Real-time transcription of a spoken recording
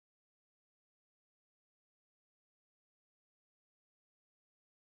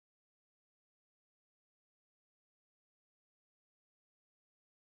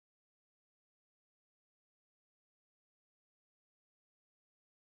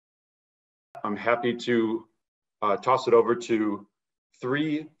I'm happy to toss it over to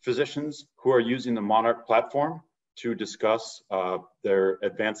 3 physicians who are using the MONARCH platform to discuss their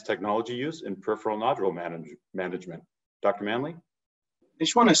advanced technology use in peripheral nodule management. Dr. Manley? I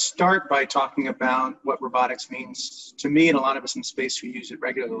just want to start by talking about what robotics means to me and a lot of us in space who use it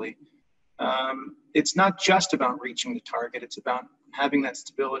regularly. It's not just about reaching the target, it's about having that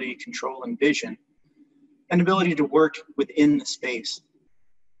stability, control, and vision, and ability to work within the space.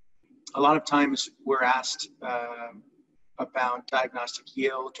 A lot of times we're asked about diagnostic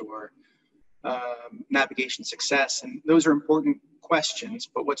yield or navigation success, and those are important questions,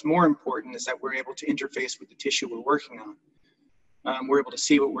 but what's more important is that we're able to interface with the tissue we're working on. We're able to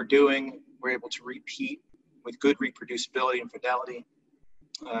see what we're doing, we're able to repeat with good reproducibility and fidelity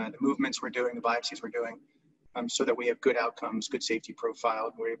the movements we're doing, the biopsies we're doing, so that we have good outcomes, good safety profile,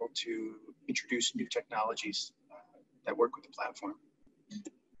 and we're able to introduce new technologies that work with the platform.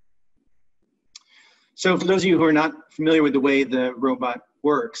 So for those of you who are not familiar with the way the robot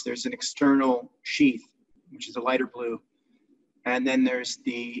works, there's an external sheath, which is a lighter blue, and then there's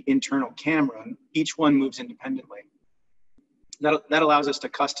the internal camera. Each one moves independently. That allows us to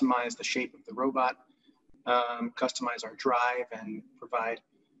customize the shape of the robot, customize our drive, and provide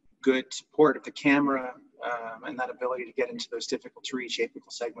good support of the camera, and that ability to get into those difficult to reach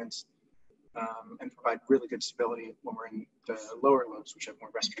apical segments, and provide really good stability when we're in the lower lobes, which have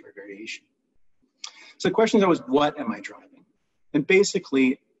more respiratory variation. So the question is always, what am I driving? And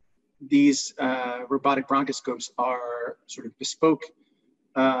basically, these robotic bronchoscopes are sort of bespoke,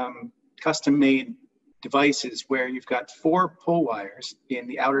 custom-made devices where you've got 4 pull wires in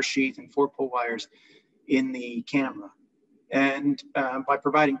the outer sheath and 4 pull wires in the camera. And by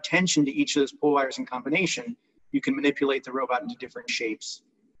providing tension to each of those pull wires in combination, you can manipulate the robot into different shapes.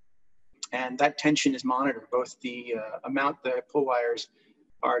 And that tension is monitored, both the amount the pull wires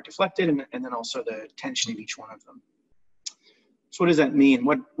are deflected and then also the tension of each one of them. So what does that mean?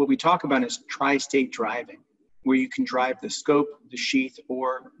 What we talk about is tri-state driving, where you can drive the scope, the sheath,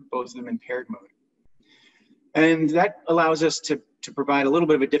 or both of them in paired mode. And that allows us to provide a little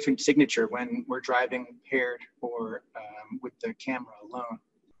bit of a different signature when we're driving paired or with the camera alone.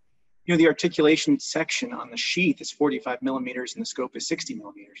 You know, the articulation section on the sheath is 45 millimeters and the scope is 60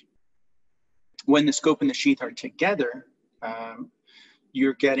 millimeters. When the scope and the sheath are together,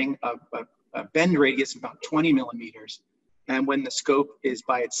 you're getting a bend radius of about 20 millimeters. And when the scope is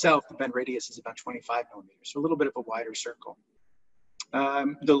by itself, the bend radius is about 25 millimeters, so a little bit of a wider circle.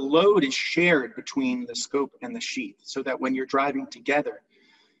 The load is shared between the scope and the sheath, so that when you're driving together,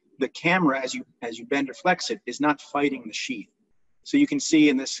 the camera, as you bend or flex it, is not fighting the sheath. So you can see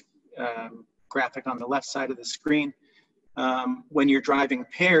in this graphic on the left side of the screen, when you're driving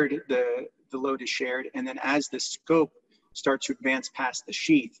paired, the load is shared, and then as the scope starts to advance past the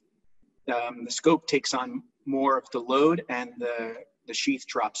sheath, the scope takes on more of the load and the sheath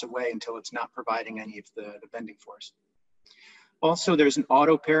drops away until it's not providing any of the bending force. Also, there's an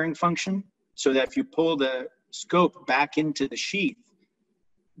auto pairing function, so that if you pull the scope back into the sheath,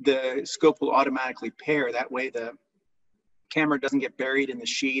 the scope will automatically pair. That way the camera doesn't get buried in the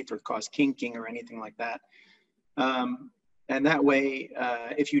sheath or cause kinking or anything like that. And that way,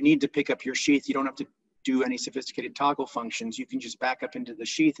 if you need to pick up your sheath, you don't have to do any sophisticated toggle functions. You can just back up into the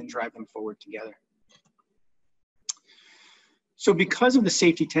sheath and drive them forward together. So because of the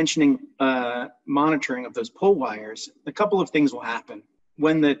safety tensioning monitoring of those pull wires, a couple of things will happen.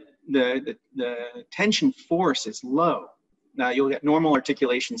 When the tension force is low, now you'll get normal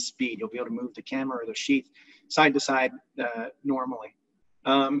articulation speed. You'll be able to move the camera or the sheath side to side normally.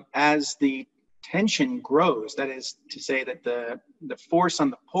 As the tension grows, that is to say that the force on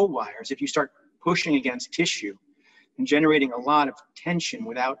the pull wires, if you start pushing against tissue and generating a lot of tension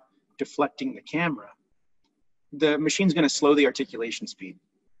without deflecting the camera, the machine's going to slow the articulation speed.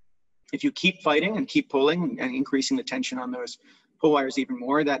 If you keep fighting and keep pulling and increasing the tension on those pull wires even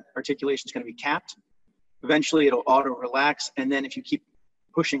more, that articulation is going to be capped. Eventually it'll auto relax, and then if you keep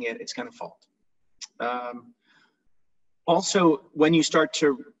pushing it, it's going to fault. Also, when you start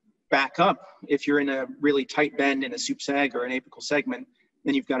to back up, if you're in a really tight bend in a soup seg or an apical segment,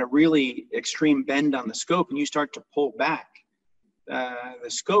 then you've got a really extreme bend on the scope and you start to pull back. The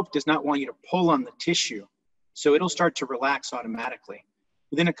scope does not want you to pull on the tissue, so it'll start to relax automatically.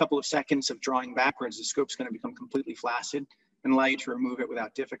 Within a couple of seconds of drawing backwards, the scope's going to become completely flaccid and allow you to remove it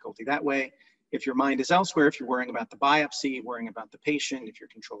without difficulty. That way, if your mind is elsewhere, if you're worrying about the biopsy, worrying about the patient, if you're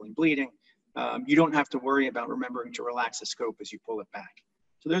controlling bleeding, you don't have to worry about remembering to relax the scope as you pull it back.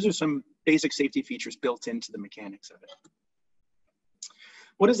 So those are some basic safety features built into the mechanics of it.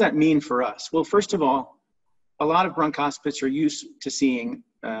 What does that mean for us? Well, first of all, a lot of bronchoscopists are used to seeing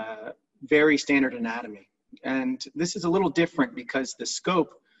very standard anatomy. And this is a little different because the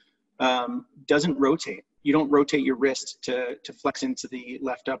scope doesn't rotate. You don't rotate your wrist to flex into the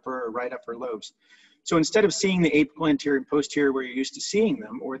left upper or right upper lobes. So instead of seeing the apical anterior and posterior where you're used to seeing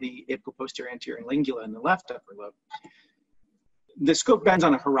them, or the apical posterior anterior and lingula in the left upper lobe, the scope bends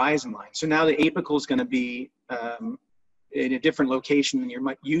on a horizon line. So now the apical is going to be in a different location than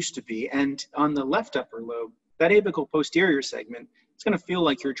you're used to be. And on the left upper lobe, that apical posterior segment, it's going to feel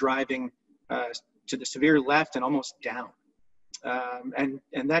like you're driving to the severe left and almost down. And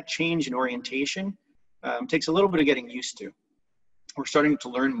that change in orientation takes a little bit of getting used to. We're starting to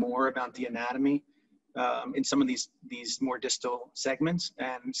learn more about the anatomy in some of these more distal segments,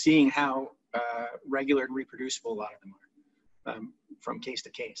 and seeing how regular and reproducible a lot of them are from case to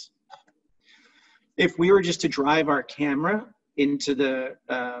case. If we were just to drive our camera into the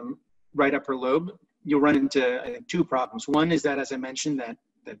right upper lobe, you'll run into, I think, two problems. One is that, as I mentioned, that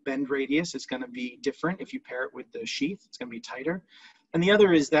bend radius is going to be different if you pair it with the sheath. It's going to be tighter. And the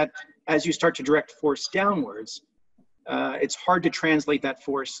other is that as you start to direct force downwards, it's hard to translate that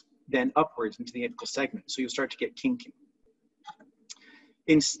force then upwards into the apical segment. So you'll start to get kinking.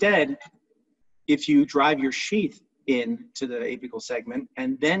 Instead, if you drive your sheath into the apical segment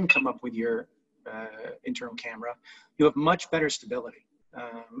and then come up with your internal camera, you have much better stability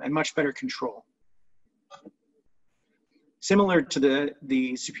and much better control. Similar to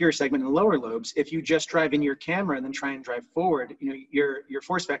the superior segment and the lower lobes, if you just drive in your camera and then try and drive forward, your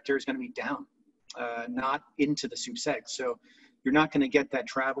force vector is going to be down, not into the sup seg. So you're not going to get that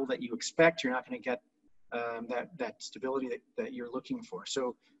travel that you expect. You're not going to get that stability that you're looking for.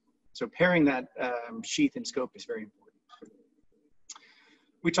 So pairing that sheath and scope is very important.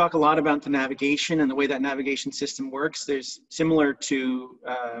 We talk a lot about the navigation and the way that navigation system works. There's similar to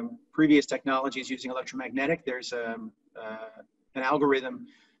previous technologies using electromagnetic. There's an algorithm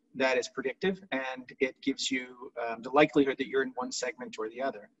that is predictive, and it gives you the likelihood that you're in one segment or the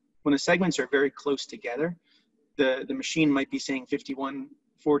other. When the segments are very close together, the machine might be saying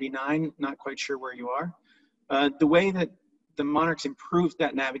 5149, not quite sure where you are. The way that the Monarchs improved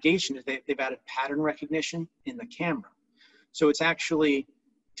that navigation is they've added pattern recognition in the camera. So it's actually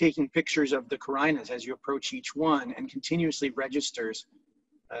taking pictures of the carinas as you approach each one and continuously registers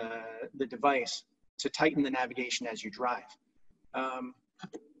the device to tighten the navigation as you drive.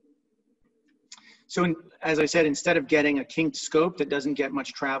 As I said, instead of getting a kinked scope that doesn't get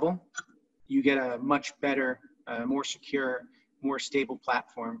much travel, you get a much better, more secure, more stable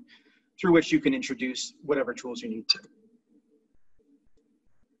platform through which you can introduce whatever tools you need to.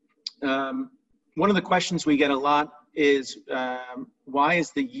 One of the questions we get a lot is why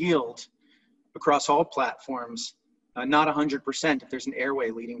is the yield across all platforms not 100% if there's an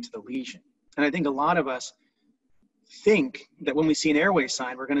airway leading to the lesion? And I think a lot of us think that when we see an airway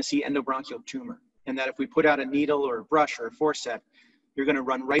sign, we're going to see endobronchial tumor, and that if we put out a needle or a brush or a forceps, you're going to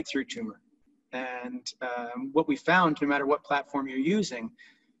run right through tumor. And what we found, no matter what platform you're using,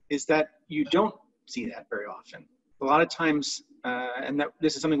 is that you don't see that very often. A lot of times, and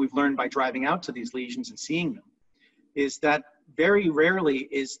this is something we've learned by driving out to these lesions and seeing them, is that very rarely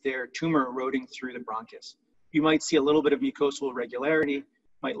is there tumor eroding through the bronchus. You might see a little bit of mucosal irregularity,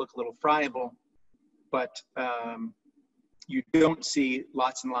 might look a little friable, but you don't see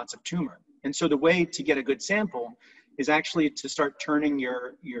lots and lots of tumor. And so the way to get a good sample is actually to start turning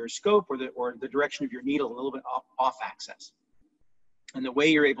your scope or the direction of your needle a little bit off axis. And the way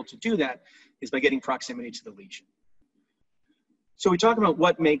you're able to do that is by getting proximity to the lesion. So we talk about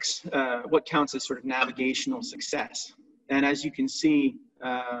what counts as sort of navigational success. And as you can see,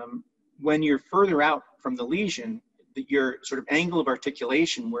 when you're further out from the lesion, your sort of angle of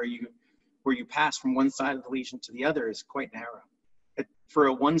articulation where you pass from one side of the lesion to the other is quite narrow. For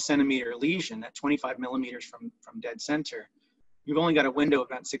a 1 centimeter lesion at 25 millimeters from dead center, you've only got a window of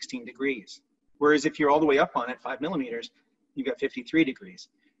about 16 degrees. Whereas if you're all the way up on it, 5 millimeters, you've got 53 degrees.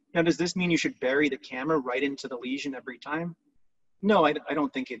 Now, does this mean you should bury the camera right into the lesion every time? No, I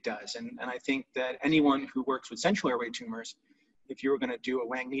don't think it does. And I think that anyone who works with central airway tumors, if you were going to do a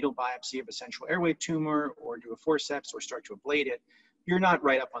Wang needle biopsy of a central airway tumor or do a forceps or start to ablate it, you're not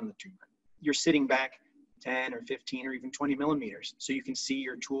right up on the tumor. You're sitting back 10 or 15 or even 20 millimeters. So you can see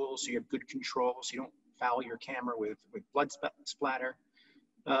your tools, so you have good control, so you don't foul your camera with blood splatter.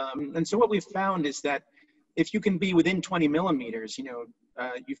 And so what we've found is that if you can be within 20 millimeters,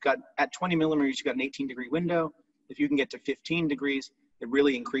 you've got, at 20 millimeters, you've got an 18-degree window. If you can get to 15 degrees, it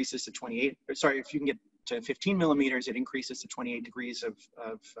really increases to 28. Sorry, if you can get to 15 millimeters, it increases to 28 degrees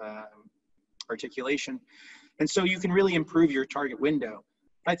of articulation. And so you can really improve your target window.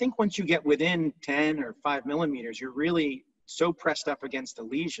 I think once you get within 10 or 5 millimeters, you're really so pressed up against the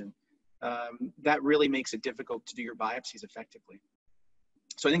lesion that really makes it difficult to do your biopsies effectively.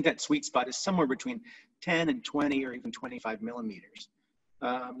 So I think that sweet spot is somewhere between 10 and 20 or even 25 millimeters.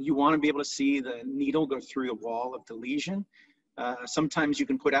 You want to be able to see the needle go through a wall of the lesion. Sometimes you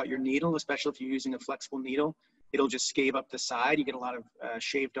can put out your needle, especially if you're using a flexible needle. It'll just scave up the side. You get a lot of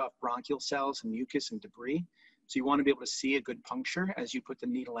shaved off bronchial cells and mucus and debris. So you want to be able to see a good puncture as you put the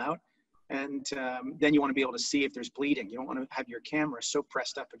needle out. And then you want to be able to see if there's bleeding. You don't want to have your camera so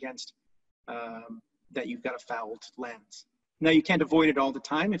pressed up against that you've got a fouled lens. Now, you can't avoid it all the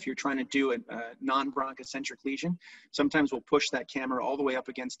time if you're trying to do a non-bronchocentric lesion. Sometimes we'll push that camera all the way up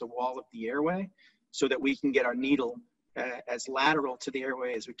against the wall of the airway so that we can get our needle as lateral to the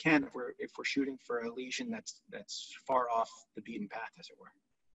airway as we can if we're shooting for a lesion that's far off the beaten path, as it were.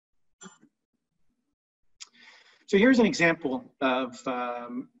 So here's an example of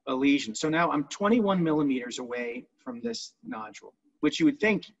a lesion. So now I'm 21 millimeters away from this nodule, which you would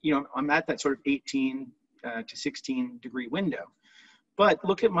think, you know, I'm at that sort of 18 to 16 degree window. But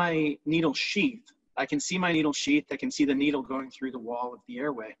look at my needle sheath. I can see my needle sheath. I can see the needle going through the wall of the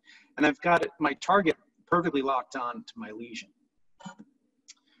airway. And I've got my target perfectly locked on to my lesion.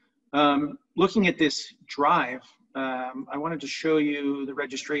 Looking at this drive, I wanted to show you the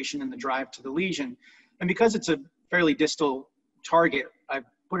registration and the drive to the lesion. And because it's a fairly distal target, I've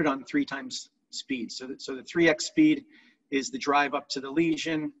put it on 3 times speed. So the 3x speed is the drive up to the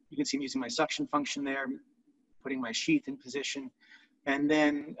lesion. You can see I'm using my suction function there, putting my sheath in position. And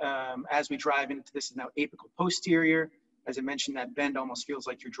then as we drive into, this is now apical posterior. As I mentioned, that bend almost feels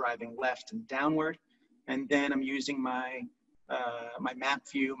like you're driving left and downward. And then I'm using my map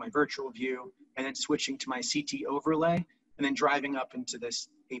view, my virtual view, and then switching to my CT overlay, and then driving up into this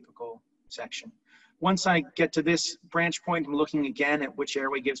apical section. Once I get to this branch point, I'm looking again at which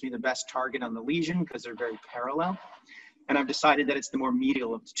airway gives me the best target on the lesion because they're very parallel. And I've decided that it's the more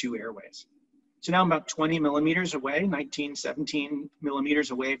medial of the 2 airways. So now I'm about 20 millimeters away, 19, 17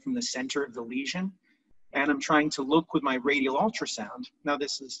 millimeters away from the center of the lesion. And I'm trying to look with my radial ultrasound. Now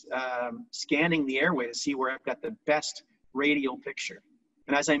this is scanning the airway to see where I've got the best radial picture.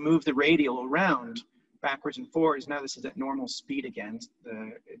 And as I move the radial around backwards and forwards, now this is at normal speed again.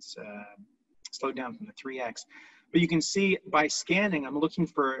 It's slowed down from the 3x. But you can see by scanning, I'm looking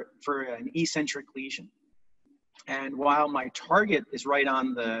for an eccentric lesion. And while my target is right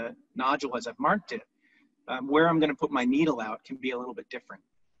on the nodule as I've marked it, where I'm going to put my needle out can be a little bit different.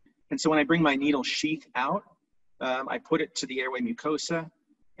 And so when I bring my needle sheath out, I put it to the airway mucosa,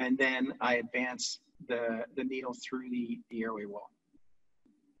 and then I advance the needle through the airway wall.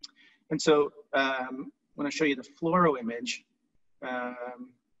 And so when I show you the fluoro image,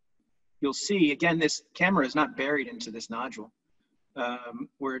 you'll see, again, this camera is not buried into this nodule.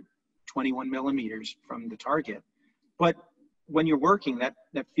 We're 21 millimeters from the target. But when you're working, that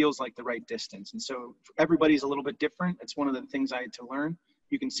feels like the right distance. And so everybody's a little bit different. It's one of the things I had to learn.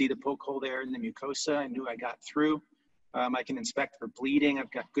 You can see the poke hole there in the mucosa. I knew I got through. I can inspect for bleeding. I've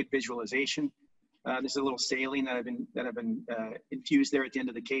got good visualization. This is a little saline that I've been infused there at the end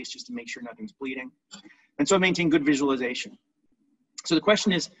of the case just to make sure nothing's bleeding. And so I maintain good visualization. So the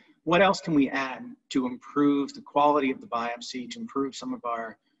question is, what else can we add to improve the quality of the biopsy, to improve some of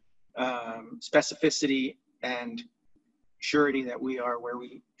our specificity and surety that we are where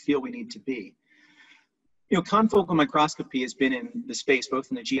we feel we need to be? You know, confocal microscopy has been in the space, both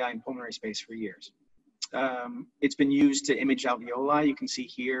in the GI and pulmonary space, for years. It's been used to image alveoli. You can see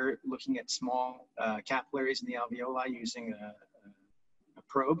here, looking at small capillaries in the alveoli using a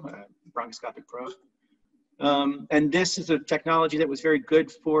probe, a bronchoscopic probe. And this is a technology that was very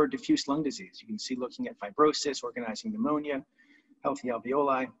good for diffuse lung disease. You can see looking at fibrosis, organizing pneumonia, healthy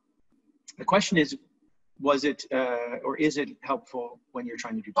alveoli. The question is, was it or is it helpful when you're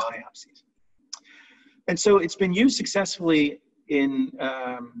trying to do biopsies? And so it's been used successfully in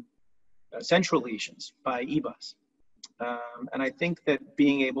central lesions by EBUS. And I think that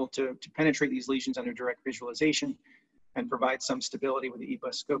being able to penetrate these lesions under direct visualization and provide some stability with the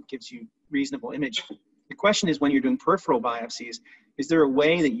EBUS scope gives you reasonable image. The question is, when you're doing peripheral biopsies, is there a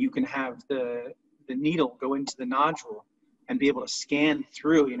way that you can have the needle go into the nodule and be able to scan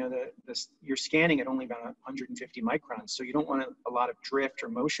through? You know, you're scanning at only about 150 microns, so you don't want a lot of drift or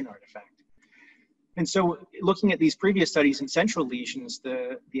motion artifact. And so looking at these previous studies in central lesions,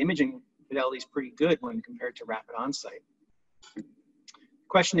 the imaging fidelity is pretty good when compared to rapid on-site. The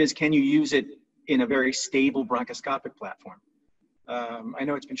question is, can you use it in a very stable bronchoscopic platform? I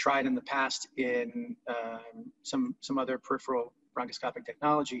know it's been tried in the past in some other peripheral bronchoscopic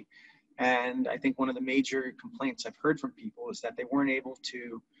technology. And I think one of the major complaints I've heard from people is that they weren't able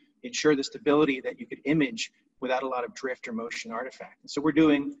to ensure the stability that you could image without a lot of drift or motion artifact. And so we're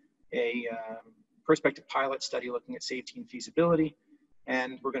doing a prospective pilot study looking at safety and feasibility.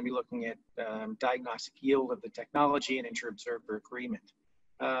 And we're going to be looking at diagnostic yield of the technology and inter-observer agreement.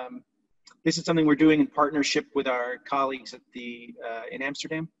 This is something we're doing in partnership with our colleagues at in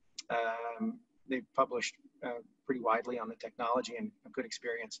Amsterdam. They've published pretty widely on the technology and a good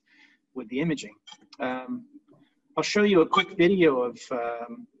experience with the imaging. I'll show you a quick video of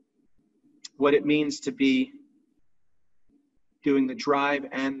what it means to be doing the drive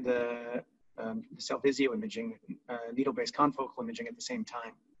and the cell-physio imaging, needle-based confocal imaging at the same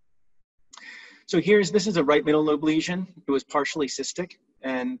time. So this is a right middle lobe lesion. It was partially cystic,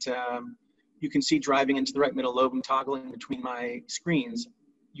 and you can see driving into the right middle lobe and toggling between my screens.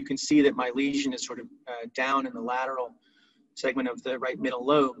 You can see that my lesion is sort of down in the lateral segment of the right middle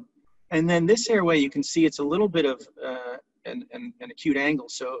lobe. And then this airway, you can see it's a little bit of an acute angle.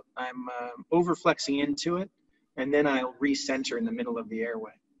 So I'm overflexing into it, and then I'll recenter in the middle of the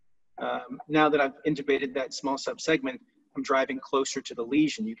airway. Now that I've intubated that small subsegment, I'm driving closer to the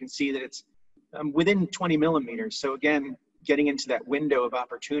lesion. You can see that it's within 20 millimeters. So again, getting into that window of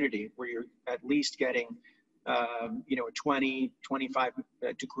opportunity where you're at least getting, 20, 25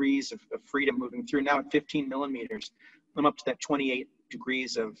 degrees of freedom moving through. Now at 15 millimeters, I'm up to that 28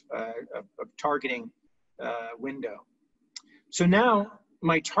 degrees of targeting window. So now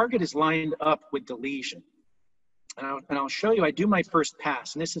my target is lined up with the lesion. And I'll show you, I do my first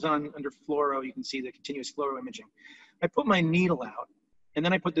pass, and this is under fluoro. You can see the continuous fluoro imaging. I put my needle out, and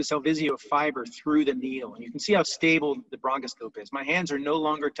then I put the Cellvizio fiber through the needle, and you can see how stable the bronchoscope is. My hands are no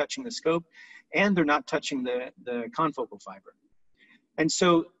longer touching the scope, and they're not touching the confocal fiber. And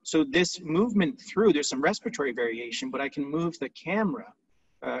so this movement through, there's some respiratory variation, but I can move the camera,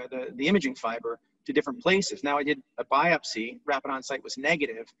 the imaging fiber, to different places. Now I did a biopsy, rapid on-site was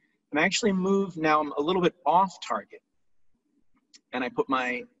negative, and I actually moved, now I'm a little bit off target. And I put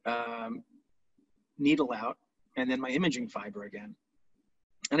my needle out, and then my imaging fiber again.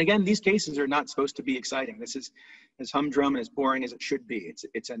 And again, these cases are not supposed to be exciting. This is as humdrum and as boring as it should be.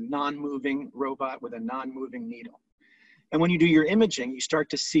 It's a non-moving robot with a non-moving needle. And when you do your imaging, you start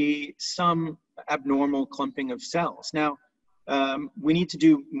to see some abnormal clumping of cells. Now, we need to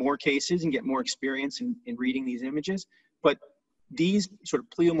do more cases and get more experience in reading these images, but these sort of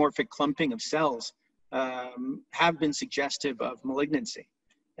pleomorphic clumping of cells have been suggestive of malignancy.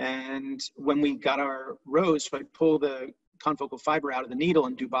 And when we got our rows, so I pull the confocal fiber out of the needle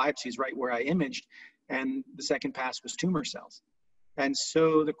and do biopsies right where I imaged, and the second pass was tumor cells. And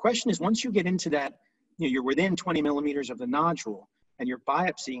so the question is, once you get into that, you're within 20 millimeters of the nodule, and you're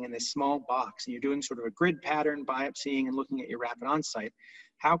biopsying in this small box, and you're doing sort of a grid pattern biopsying and looking at your rapid on-site,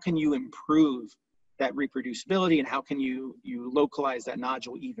 how can you improve that reproducibility, and how can you localize that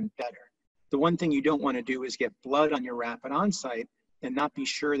nodule even better? The one thing you don't want to do is get blood on your rapid on-site and not be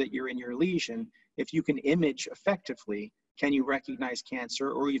sure that you're in your lesion. If you can image effectively, can you recognize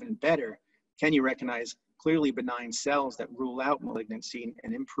cancer, or even better, can you recognize clearly benign cells that rule out malignancy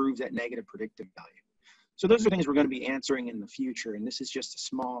and improve that negative predictive value? So those are things we're going to be answering in the future, and this is just a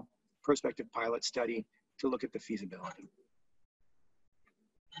small prospective pilot study to look at the feasibility.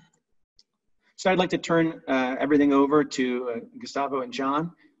 So I'd like to turn everything over to Gustavo and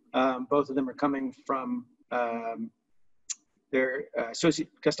John. Both of them are coming from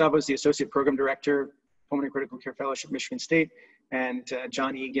Gustavo is the Associate Program Director, Pulmonary Critical Care Fellowship, Michigan State, and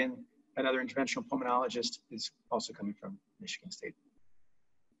John Egan, another interventional pulmonologist, is also coming from Michigan State.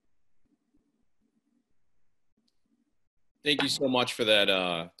 Thank you so much for that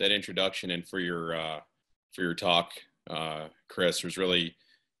that introduction and for your talk, Chris. There's really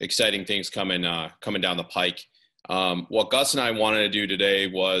exciting things coming down the pike. What Gus and I wanted to do today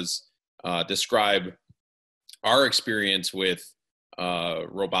was describe our experience with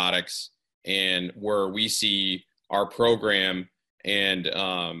robotics and where we see our program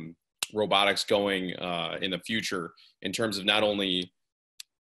and robotics going in the future in terms of not only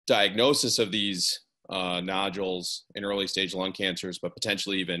diagnosis of these nodules in early stage lung cancers, but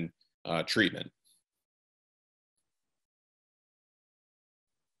potentially even treatment.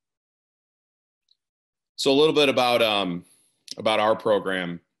 So a little bit about our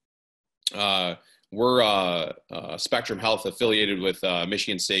program. We're Spectrum Health affiliated with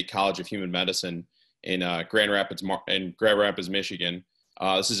Michigan State College of Human Medicine in Grand Rapids, Michigan.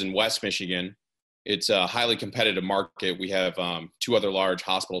 This is in West Michigan. It's a highly competitive market. We have 2 other large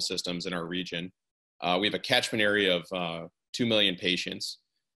hospital systems in our region. We have a catchment area of 2 million patients.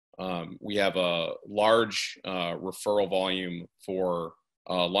 We have a large referral volume for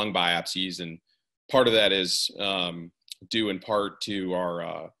lung biopsies, and part of that is due in part to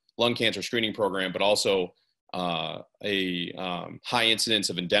our lung cancer screening program, but also high incidence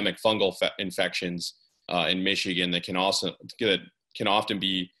of endemic fungal infections in Michigan that can often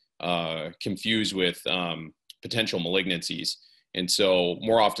be confused with potential malignancies. And so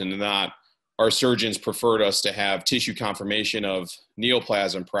more often than not, our surgeons preferred us to have tissue confirmation of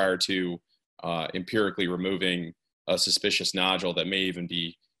neoplasm prior to empirically removing a suspicious nodule that may even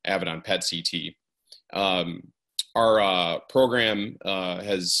be avid on PET CT. Our program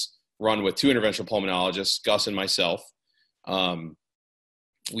has run with 2 interventional pulmonologists, Gus and myself.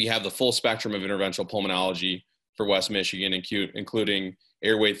 We have the full spectrum of interventional pulmonology for West Michigan, including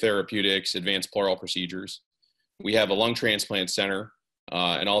airway therapeutics, advanced pleural procedures. We have a lung transplant center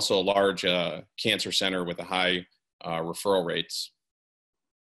and also a large cancer center with a high referral rates.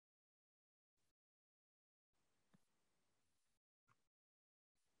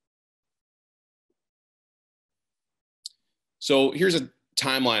 So here's a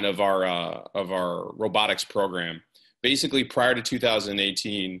timeline of our robotics program. Basically, prior to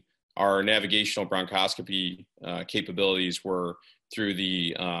 2018, our navigational bronchoscopy capabilities were through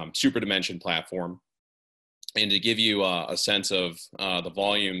the SuperDimension platform. And to give you a sense of the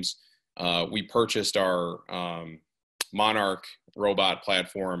volumes, we purchased our MONARCH robot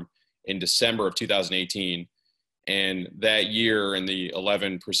platform in December of 2018. And that year, in the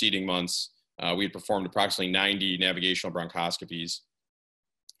 11 preceding months, we had performed approximately 90 navigational bronchoscopies.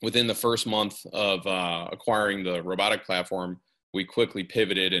 Within the first month of acquiring the robotic platform, we quickly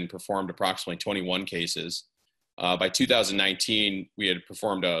pivoted and performed approximately 21 cases. By 2019, we had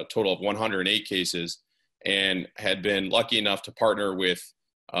performed a total of 108 cases and had been lucky enough to partner with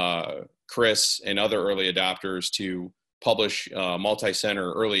Chris and other early adopters to publish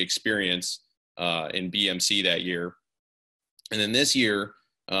multi-center early experience in BMC that year. And then this year,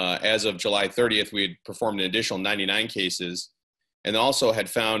 as of July 30th, we had performed an additional 99 cases and also had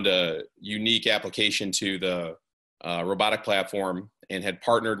found a unique application to the robotic platform and had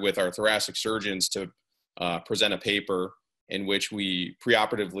partnered with our thoracic surgeons to present a paper in which we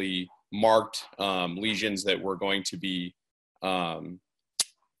preoperatively marked lesions that were going to be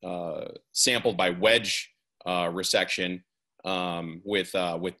sampled by wedge resection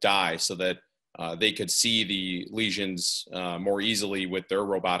with dye so that they could see the lesions more easily with their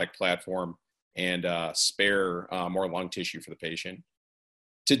robotic platform and spare more lung tissue for the patient.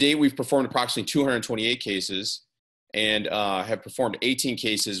 To date, we've performed approximately 228 cases and have performed 18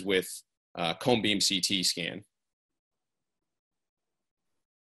 cases with cone beam CT scan.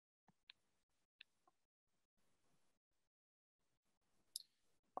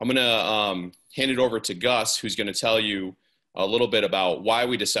 I'm going to hand it over to Gus, who's going to tell you a little bit about why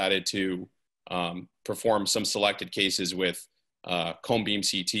we decided to perform some selected cases with cone beam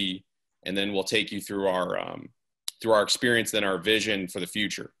CT, and then we'll take you through our experience and our vision for the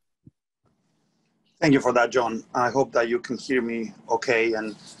future. Thank you for that, John. I hope that you can hear me okay,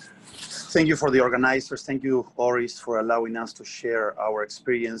 and thank you for the organizers. Thank you, Oris, for allowing us to share our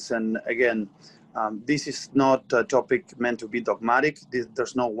experience. And again, this is not a topic meant to be dogmatic.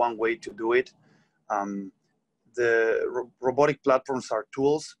 There's no one way to do it. The robotic platforms are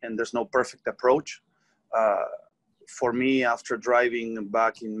tools, and there's no perfect approach. For me, after driving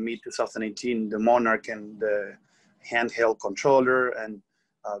back in mid-2018, the MONARCH and the handheld controller and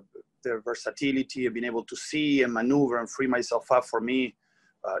their versatility of being able to see and maneuver and free myself up, for me,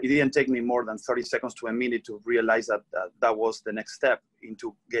 it didn't take me more than 30 seconds to a minute to realize that that was the next step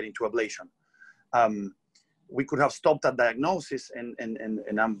into getting to ablation. We could have stopped at diagnosis, and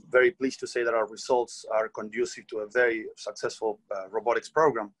I'm very pleased to say that our results are conducive to a very successful robotics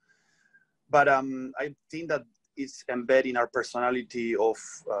program. But I think that it's embedded in our personality of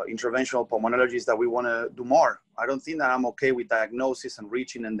interventional pulmonologists that we want to do more. I don't think that I'm okay with diagnosis and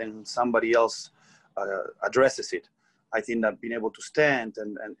reaching and then somebody else addresses it. I think that being able to stand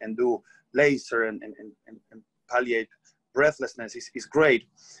and do laser and palliate breathlessness is great.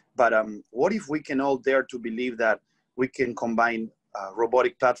 But what if we can all dare to believe that we can combine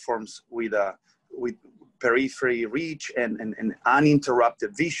robotic platforms with periphery reach and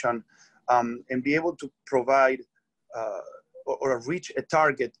uninterrupted vision and be able to provide or reach a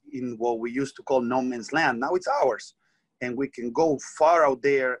target in what we used to call no man's land. Now it's ours. And we can go far out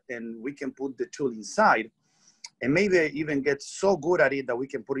there and we can put the tool inside and maybe even get so good at it that we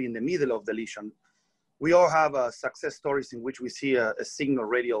can put it in the middle of the lesion. We all have success stories in which we see a signal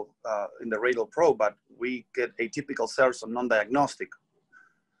radial in the radial probe, but we get atypical cells or non-diagnostic.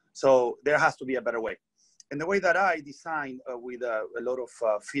 So there has to be a better way. And the way that I designed with a lot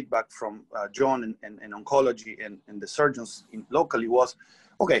of feedback from John and oncology and the surgeons locally was,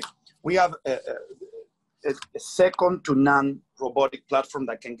 okay, we have a second to none robotic platform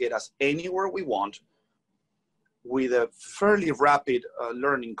that can get us anywhere we want with a fairly rapid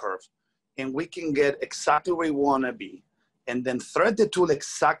learning curve, and we can get exactly where we want to be, and then thread the tool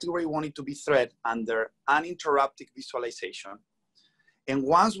exactly where we want it to be thread under uninterrupted visualization. And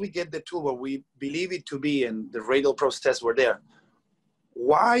once we get the tool where we believe it to be and the radial process were there,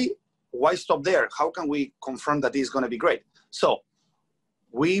 why stop there? How can we confirm that this is going to be great? So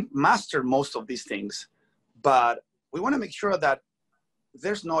we mastered most of these things, but we want to make sure that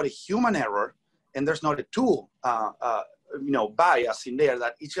there's not a human error and there's not a tool bias in there,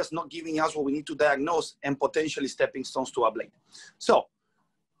 that it's just not giving us what we need to diagnose and potentially stepping stones to ablate. So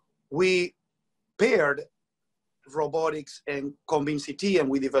we paired robotics and cone beam CT, and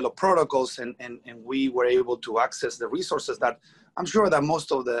we developed protocols, and we were able to access the resources that I'm sure that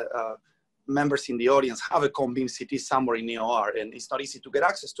most of the members in the audience have a cone beam CT somewhere in the OR, and it's not easy to get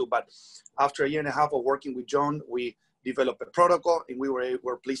access to. But after a year and a half of working with John, we developed a protocol, and we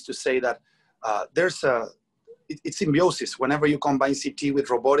were pleased to say that it's symbiosis. Whenever you combine CT with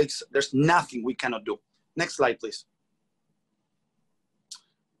robotics, there's nothing we cannot do. Next slide, please.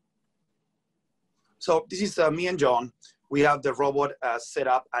 So this is me and John. We have the robot set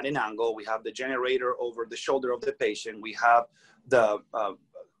up at an angle. We have the generator over the shoulder of the patient. We have the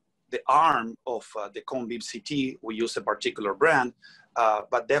arm of the cone beam CT. We use a particular brand,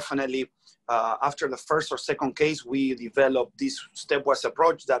 but definitely after the first or second case, we developed this stepwise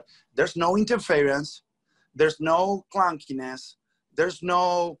approach that there's no interference, there's no clunkiness, there's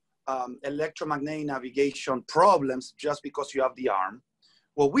no electromagnetic navigation problems just because you have the arm.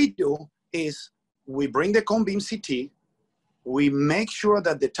 What we do is we bring the cone beam CT, we make sure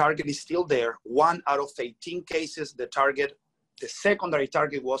that the target is still there. 1 out of 18 cases, the secondary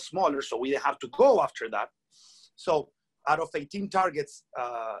target was smaller, so we didn't have to go after that. So out of 18 targets,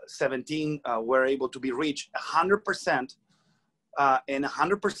 17 were able to be reached 100% and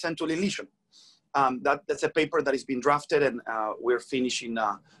 100% to lesion. That's a paper that is being drafted, and we're finishing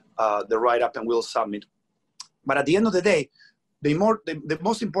the write-up and we'll submit. But at the end of the day, the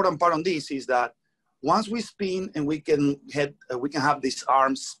most important part on this is that once we spin and we can have this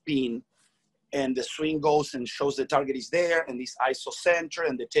arm spin, and the swing goes and shows the target is there, and this isocenter,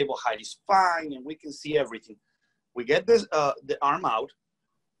 and the table height is fine, and we can see everything. We get this, the arm out,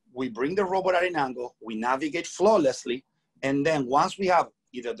 we bring the robot at an angle, we navigate flawlessly, and then once we have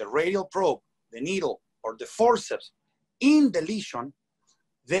either the radial probe, the needle, or the forceps in the lesion,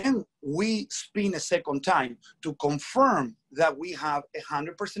 then we spin a second time to confirm that we have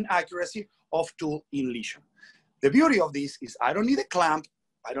 100% accuracy of tool in lesion. The beauty of this is I don't need a clamp,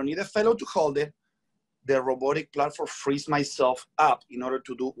 I don't need a fellow to hold it. The robotic platform frees myself up in order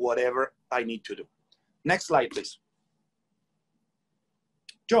to do whatever I need to do. Next slide, please.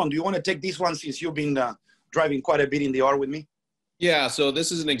 John, do you want to take this one since you've been driving quite a bit in the OR with me? Yeah, so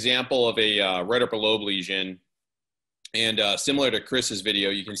this is an example of a right upper lobe lesion. And similar to Chris's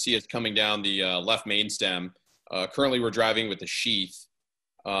video, you can see it's coming down the left main stem. Currently, we're driving with the sheath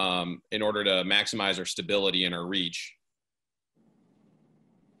in order to maximize our stability and our reach.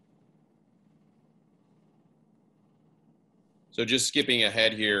 So just skipping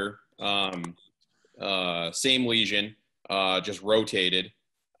ahead here, same lesion, just rotated.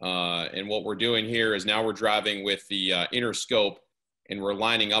 And what we're doing here is now we're driving with the inner scope, and we're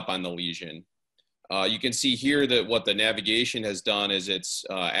lining up on the lesion. You can see here that what the navigation has done is it's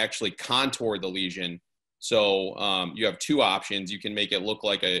actually contoured the lesion. So you have two options. You can make it look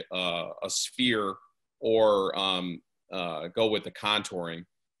like a sphere, or go with the contouring.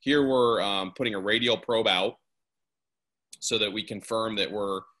 Here we're putting a radial probe out so that we confirm that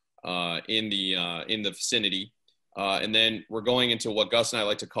we're in the vicinity. And then we're going into what Gus and I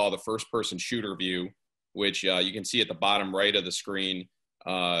like to call the first-person shooter view, which you can see at the bottom right of the screen.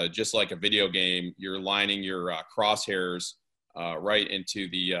 Just like a video game, you're lining your crosshairs right into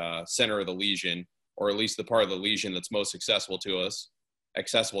the center of the lesion, or at least the part of the lesion that's most accessible to us.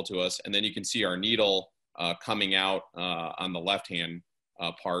 And then you can see our needle coming out on the left-hand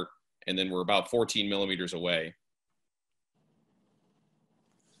part, and then we're about 14 millimeters away.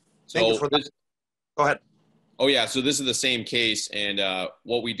 Thank you for that. Go ahead. Oh yeah, so this is the same case, and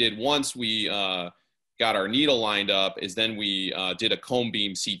what we did once we got our needle lined up is then we did a cone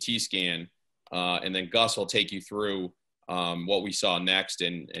beam CT scan, and then Gus will take you through what we saw next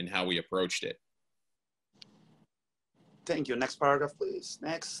and how we approached it. Thank you. Next paragraph, please.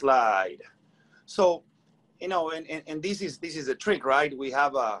 Next slide. So, you know, and this is a trick, right? We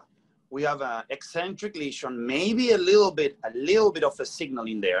have a eccentric lesion, maybe a little bit of a signal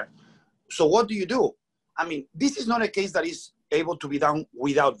in there. So what do you do? I mean, this is not a case that is able to be done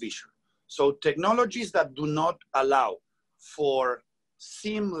without vision. So technologies that do not allow for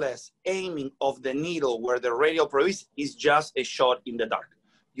seamless aiming of the needle where the radial probe is just a shot in the dark.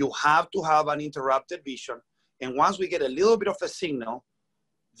 You have to have an interrupted vision. And once we get a little bit of a signal,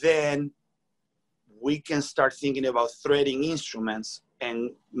 then we can start thinking about threading instruments and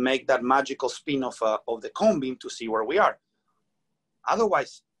make that magical spin of the cone beam to see where we are.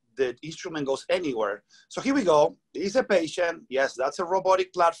 Otherwise, the instrument goes anywhere. So here we go. There is a patient. Yes, that's a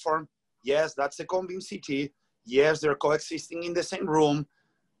robotic platform. Yes, that's a cone beam CT. Yes, they're coexisting in the same room.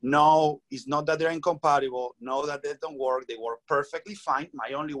 No, it's not that they're incompatible. No, that they don't work. They work perfectly fine.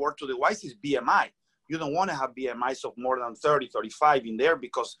 My only word to the device is BMI. You don't want to have BMIs of more than 30, 35 in there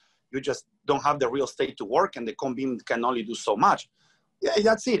because you just don't have the real estate to work and the cone beam can only do so much. Yeah,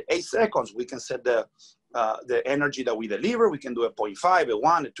 that's it. 8 seconds. We can set the energy that we deliver. We can do a 0.5, a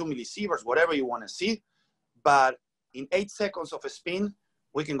 1, a 2 millisieverts, whatever you want to see. But in 8 seconds of a spin,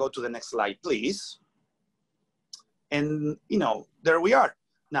 we can go to the next slide, please. And, you know, there we are.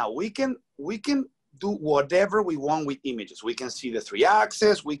 Now, we can do whatever we want with images. We can see the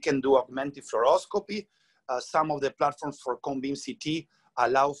 3-axis. We can do augmented fluoroscopy. Some of the platforms for cone beam CT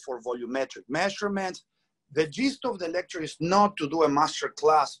allow for volumetric measurements. The gist of the lecture is not to do a master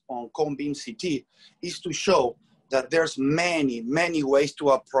class on cone beam CT, is to show that there's many, many ways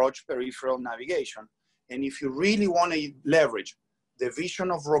to approach peripheral navigation. And if you really want to leverage the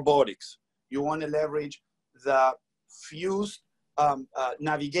vision of robotics, you want to leverage the fused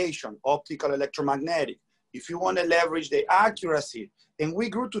navigation, optical, electromagnetic. If you want to leverage the accuracy, and we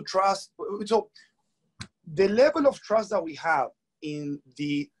grew to trust, so the level of trust that we have in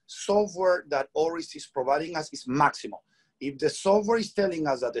the software that Oris is providing us is maximal. If the software is telling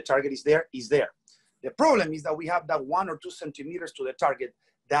us that the target is there, it's there. The problem is that we have that 1 or 2 centimeters to the target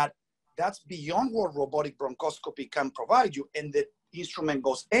that's beyond what robotic bronchoscopy can provide you, and the instrument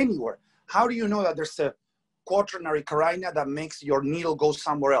goes anywhere. How do you know that there's a quaternary carina that makes your needle go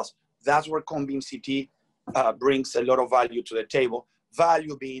somewhere else? That's where cone beam CT brings a lot of value to the table.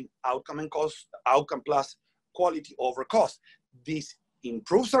 Value being outcome and cost, outcome plus quality over cost. This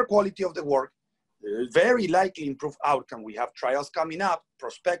improves our quality of the work, very likely improve outcome. We have trials coming up,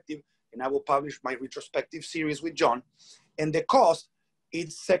 prospective, and I will publish my retrospective series with John. And the cost,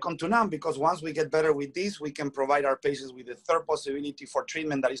 it's second to none, because once we get better with this, we can provide our patients with a third possibility for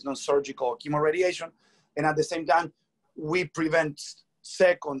treatment that is non-surgical or chemoradiation. And at the same time, we prevent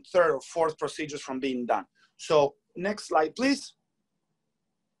second, third, or fourth procedures from being done. So next slide, please.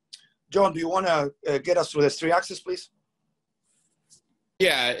 John, do you want to get us through the 3-axis, please?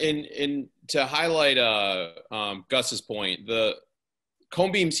 Yeah, and to highlight Gus's point, the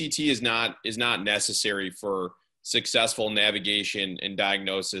cone beam CT is not necessary for successful navigation and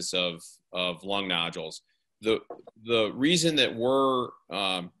diagnosis of lung nodules. The reason that we're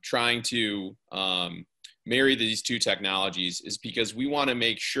trying to marry these two technologies is because we want to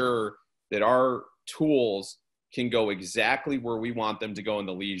make sure that our tools can go exactly where we want them to go in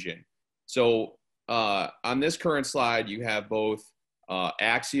the lesion. So on this current slide, you have both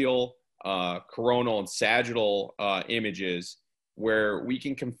axial, coronal, and sagittal images where we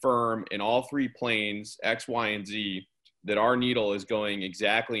can confirm in all 3 planes, X, Y, and Z, that our needle is going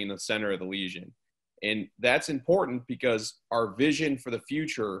exactly in the center of the lesion. And that's important because our vision for the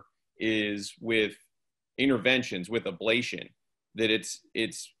future is with interventions, with ablation, that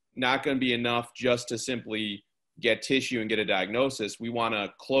it's not going to be enough just to simply get tissue and get a diagnosis. We want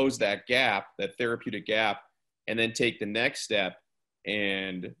to close that gap, that therapeutic gap, and then take the next step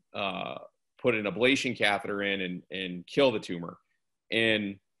and put an ablation catheter in and kill the tumor.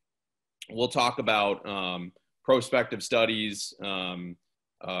 And we'll talk about prospective studies,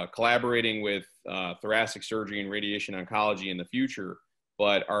 collaborating with thoracic surgery and radiation oncology in the future.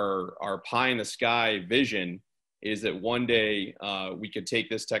 But our pie in the sky vision is that one day we could take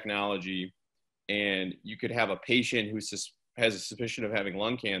this technology and you could have a patient who has a suspicion of having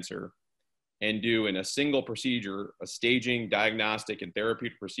lung cancer and do in a single procedure, a staging, diagnostic, and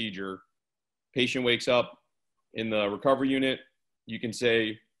therapeutic procedure. Patient wakes up in the recovery unit. You can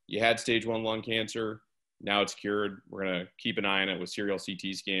say, you had stage 1 lung cancer. Now it's cured. We're going to keep an eye on it with serial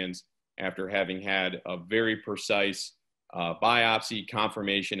CT scans after having had a very precise biopsy,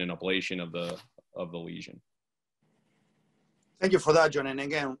 confirmation, and ablation of the lesion. Thank you for that, John. And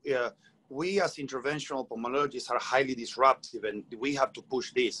again, we as interventional pulmonologists are highly disruptive, and we have to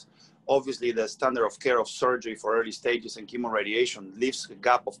push this. Obviously, the standard of care of surgery for early stages and chemoradiation leaves a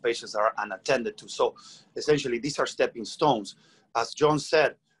gap of patients that are unattended to. So essentially, these are stepping stones. As John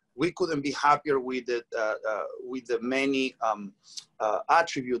said, we couldn't be happier with the many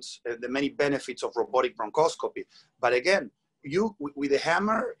attributes, the many benefits of robotic bronchoscopy. But again, with the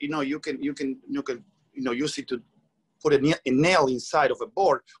hammer, you can use it to put a nail inside of a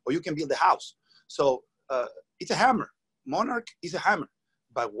board, or you can build a house. So it's a hammer. Monarch is a hammer.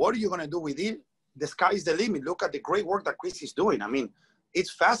 But what are you going to do with it? The sky is the limit. Look at the great work that Chris is doing. I mean,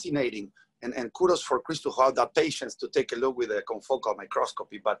 it's fascinating. And kudos for Chris to have that patience to take a look with a confocal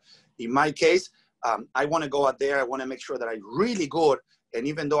microscopy. But in my case, I want to go out there. I want to make sure that I'm really good. And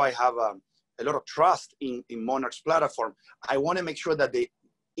even though I have a lot of trust in Monarch's platform, I want to make sure that the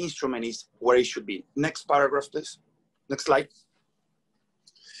instrument is where it should be. Next paragraph, please. Next slide.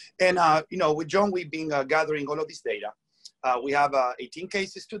 And, with John, we've been gathering all of this data. We have 18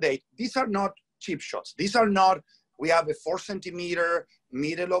 cases to date. These are not cheap shots. These are not, we have a 4 centimeter,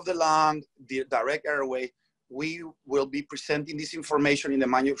 middle of the lung, the direct airway. We will be presenting this information in the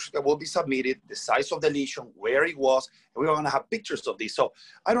manuscript that will be submitted, the size of the lesion, where it was, and we're going to have pictures of this. So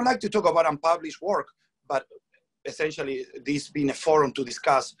I don't like to talk about unpublished work, but essentially this being a forum to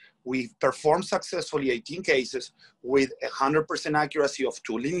discuss, we performed successfully 18 cases with 100% accuracy of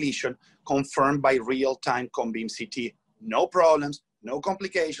tooling lesion confirmed by real-time cone beam CT. No problems, no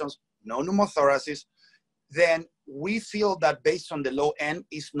complications, no pneumothoraces. Then we feel that based on the low end,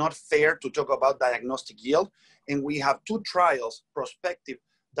 it's not fair to talk about diagnostic yield. And we have 2 trials, prospective,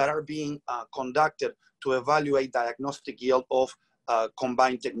 that are being conducted to evaluate diagnostic yield of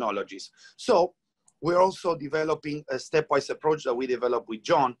combined technologies. So we're also developing a stepwise approach that we developed with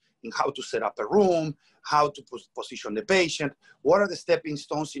John in how to set up a room, how to position the patient, what are the stepping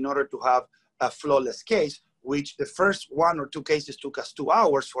stones in order to have a flawless case, which the first 1 or 2 cases took us 2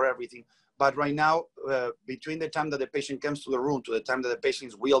 hours for everything. But right now, between the time that the patient comes to the room to the time that the patient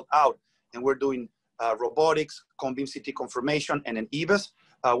is wheeled out, and we're doing robotics, cone beam CT confirmation, and an EBUS,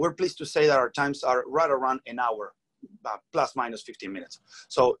 we're pleased to say that our times are right around an hour, plus minus 15 minutes.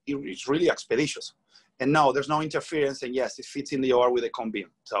 So it's really expeditious. And no, there's no interference, and yes, it fits in the OR with a cone beam.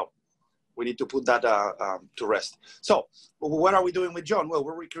 So we need to put that to rest. So what are we doing with John? Well,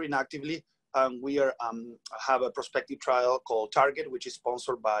 we're recruiting actively. We have a prospective trial called Target, which is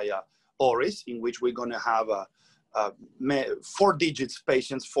sponsored by ORIS, in which we're going to have 4 digits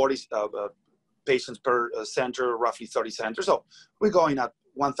patients, 40 patients per center, roughly 30 centers. So we're going at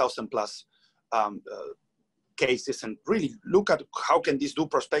 1,000 plus cases, and really look at how can this do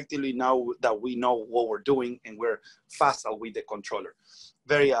prospectively now that we know what we're doing and we're facile with the controller.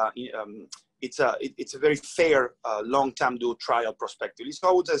 Very, it's a very fair long-term do trial prospectively. So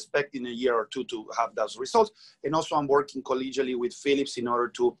I would expect in a year or 2 to have those results. And also I'm working collegially with Philips in order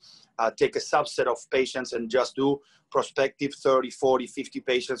to take a subset of patients and just do prospective 30, 40, 50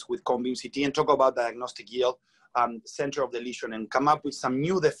 patients with cone beam CT and talk about diagnostic yield, center of the lesion, and come up with some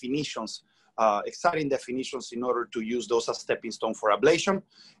new definitions, exciting definitions in order to use those as stepping stone for ablation.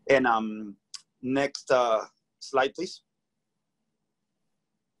 And next slide, please.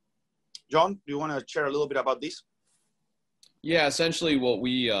 John, do you want to share a little bit about this? Yeah, essentially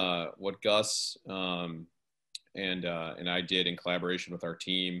what Gus and I did in collaboration with our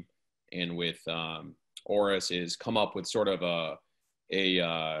team and with ORIS is come up with sort of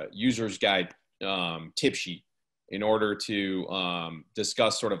a user's guide tip sheet in order to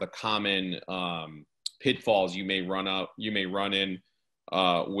discuss sort of the common pitfalls you may run in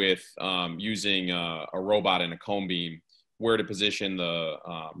with using a robot and a cone beam, where to position the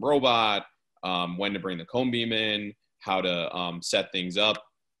robot, when to bring the cone beam in, how to set things up.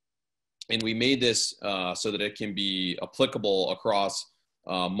 And we made this so that it can be applicable across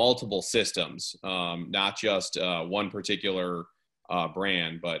multiple systems, not just one particular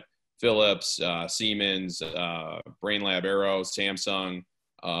brand, but Philips, Siemens, BrainLab Aero, Samsung,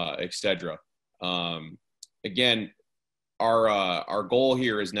 etc. Again, our goal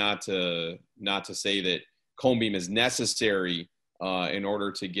here is not to say that cone beam is necessary in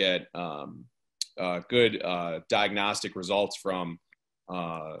order to get good diagnostic results from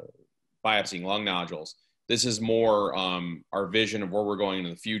biopsying lung nodules. This is more our vision of where we're going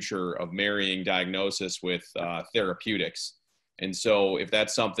in the future of marrying diagnosis with therapeutics. And so if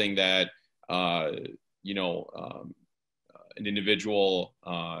that's something that, an individual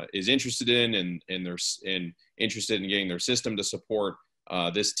is interested in and they're interested in getting their system to support,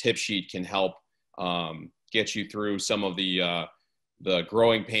 this tip sheet can help get you through some of the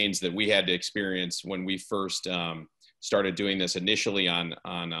growing pains that we had to experience when we first started doing this initially on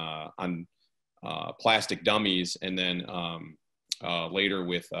plastic dummies, and then later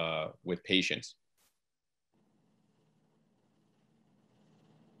with patients.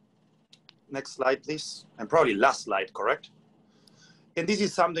 Next slide, please. And probably last slide, correct? And this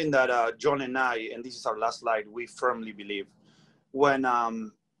is something that John and I, and this is our last slide, we firmly believe. When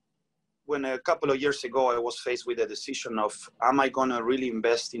a couple of years ago, I was faced with the decision of, am I going to really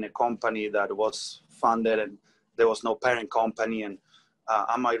invest in a company that was funded and there was no parent company, and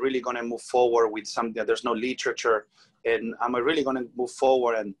am I really going to move forward with something that there's no literature, and am I really going to move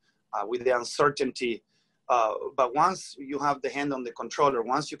forward and with the uncertainty? But once you have the hand on the controller,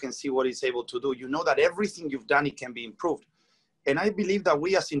 once you can see what it's able to do, you know that everything you've done, it can be improved. And I believe that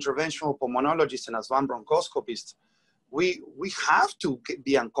we as interventional pulmonologists and as bronchoscopists, we have to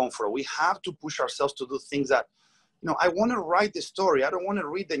be uncomfortable. We have to push ourselves to do things that, I want to write the story. I don't want to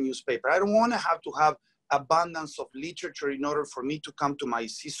read the newspaper. I don't want to have abundance of literature in order for me to come to my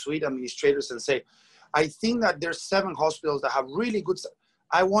C-suite administrators and say, I think that there's 7 hospitals that have really good stuff.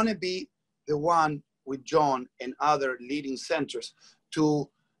 I want to be the one with John and other leading centers to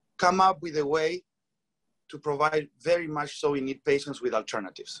come up with a way to provide very much so in need patients with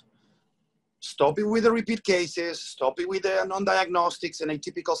alternatives. Stop it with the repeat cases, stop it with the non-diagnostics and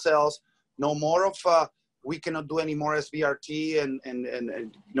atypical cells, no more of we cannot do any more SBRT and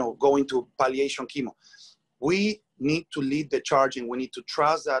go into palliation chemo. We need to lead the charge, and we need to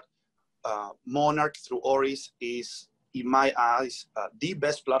trust that MONARCH through ORIS is, in my eyes, the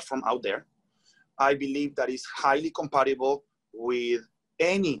best platform out there. I believe that is highly compatible with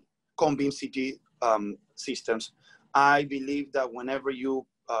any COM-beam CT systems. I believe that whenever you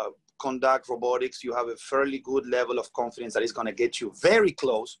conduct robotics, you have a fairly good level of confidence that it's going to get you very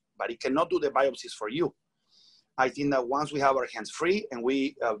close, but it cannot do the biopsies for you. I think that once we have our hands free and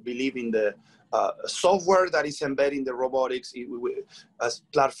we believe in the software that is embedded in the robotics as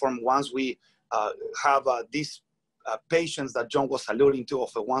platform, once we have these patients that John was alluding to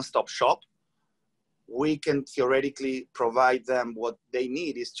of a one-stop shop, we can theoretically provide them what they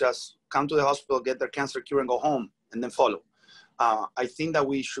need is just come to the hospital, get their cancer cure and go home and then follow. I think that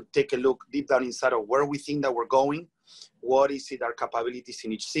we should take a look deep down inside of where we think that we're going. What is it, our capabilities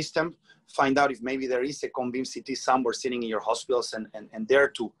in each system, find out if maybe there is a COM-beam CT somewhere sitting in your hospitals and there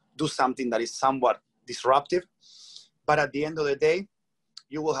to do something that is somewhat disruptive. But at the end of the day,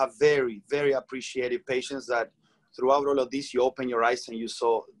 you will have very, very appreciative patients that throughout all of this, you open your eyes and you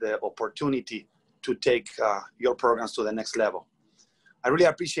saw the opportunity to take your programs to the next level. I really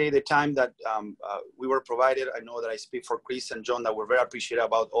appreciate the time that we were provided. I know that I speak for Chris and John that we're very appreciative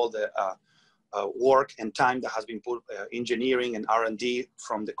about all the work and time that has been put, engineering and R&D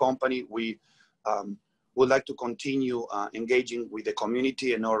from the company. We would like to continue engaging with the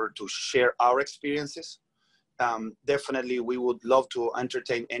community in order to share our experiences. Definitely, we would love to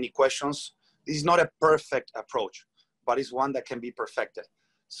entertain any questions. This is not a perfect approach, but it's one that can be perfected.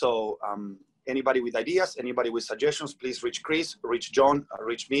 So anybody with ideas, anybody with suggestions, please reach Chris, reach John,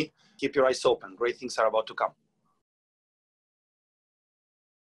 reach me. Keep your eyes open. Great things are about to come.